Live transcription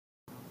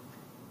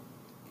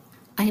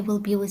I will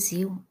be with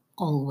you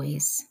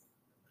always.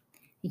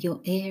 Your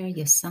air,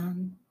 your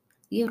sun,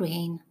 your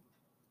rain.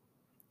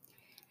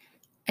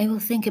 I will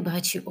think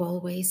about you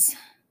always.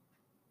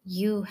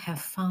 You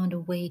have found a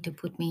way to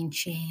put me in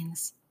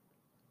chains.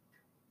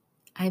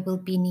 I will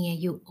be near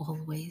you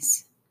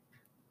always.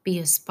 Be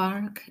your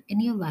spark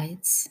and your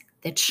lights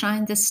that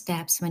shine the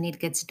steps when it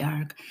gets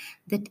dark,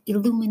 that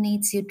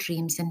illuminates your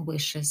dreams and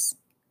wishes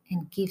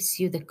and gives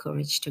you the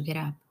courage to get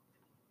up.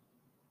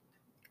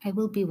 I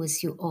will be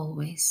with you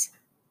always.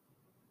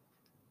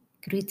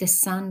 Greet the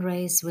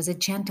sunrise with a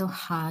gentle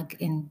hug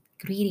and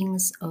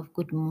greetings of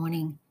good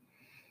morning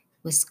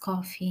with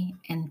coffee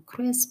and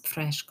crisp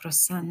fresh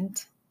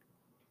croissant.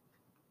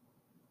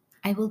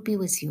 I will be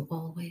with you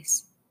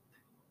always.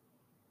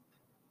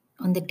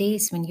 On the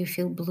days when you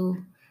feel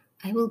blue,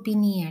 I will be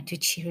near to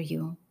cheer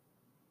you.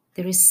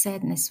 There is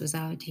sadness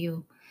without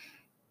you.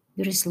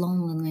 There is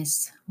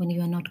loneliness when you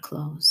are not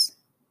close.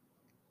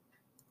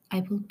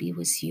 I will be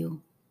with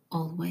you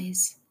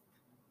always.